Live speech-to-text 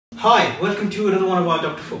Hi, welcome to another one of our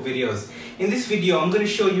Dr. Foot videos. In this video I'm going to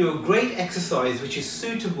show you a great exercise which is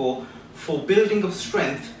suitable for building up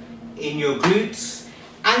strength in your glutes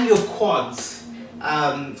and your quads,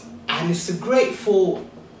 and it's great for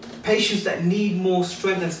patients that need more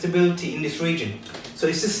strength and stability in this region. So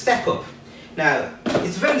it's a step up. Now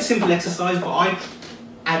it's a very simple exercise, but I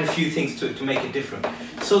add a few things to it to make it different.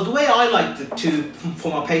 So the way I like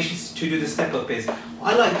for my patients to do the step up is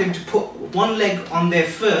I like them to put one leg on there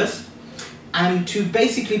first and to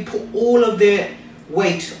basically put all of their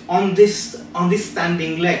weight on this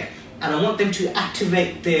standing leg, and I want them to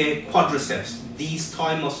activate their quadriceps, these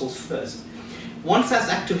thigh muscles first. Once that's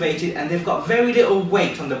activated and they've got very little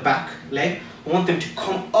weight on the back leg, I want them to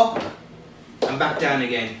come up and back down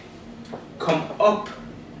again. Come up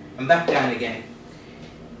and back down again.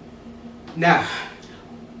 Now,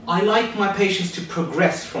 I like my patients to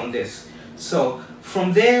progress from this. So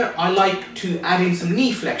from there, I like to add in some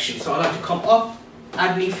knee flexion. So I like to come up,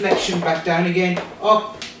 add knee flexion, back down again,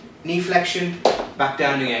 up, knee flexion, back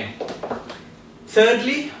down again.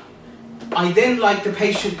 Thirdly, I then like the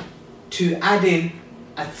patient to add in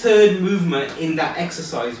a third movement in that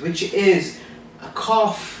exercise, which is a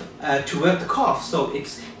calf, to work the calf. So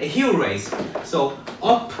it's a heel raise. So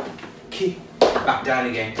up, kick, back down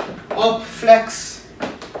again, up, flex,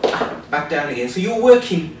 back down again. So you're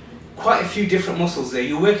working quite a few different muscles there.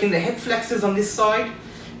 You're working the hip flexors on this side,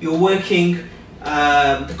 you're working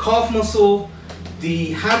the calf muscle,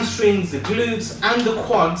 the hamstrings, the glutes and the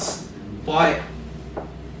quads by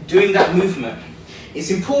doing that movement. It's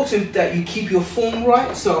important that you keep your form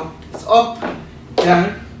right, so it's up,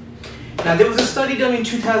 down. Now there was a study done in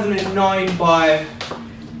 2009 by, I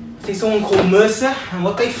think, someone called Mercer, and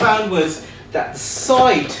what they found was that the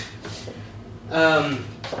side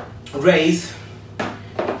raise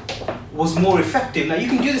was more effective. Now you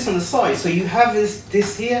can do this on the side, so you have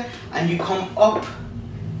this here and you come up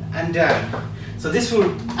and down. So this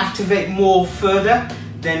will activate more further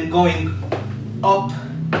than going up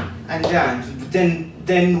and down,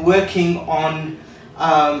 then working on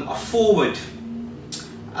a forward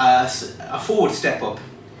step up.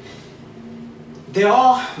 There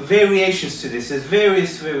are variations to this. There's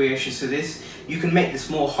various variations to this. You can make this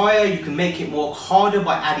more higher, you can make it more harder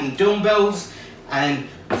by adding dumbbells and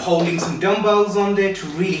holding some dumbbells on there to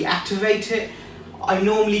really activate it. I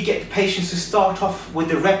normally get patients to start off with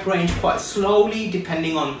the rep range quite slowly,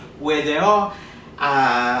 depending on where they are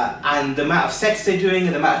and the amount of sets they're doing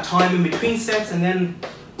and the amount of time in between sets, and then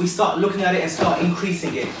we start looking at it and start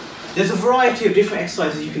increasing it. There's a variety of different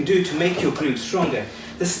exercises you can do to make your glutes stronger.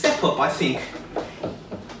 The step up, I think,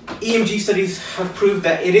 EMG studies have proved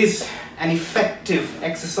that it is an effective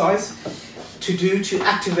exercise to do to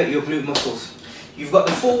activate your glute muscles. You've got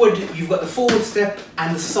the forward step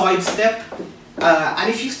and the side step, and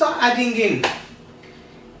if you start adding in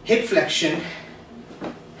hip flexion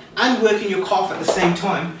and working your calf at the same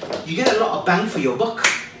time, you get a lot of bang for your buck.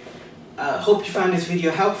 Hope you found this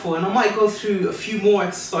video helpful, and I might go through a few more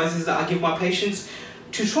exercises that I give my patients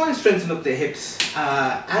to try and strengthen up their hips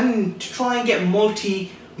and to try and get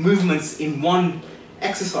multi movements in one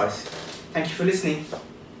exercise. Thank you for listening.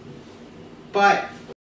 Bye.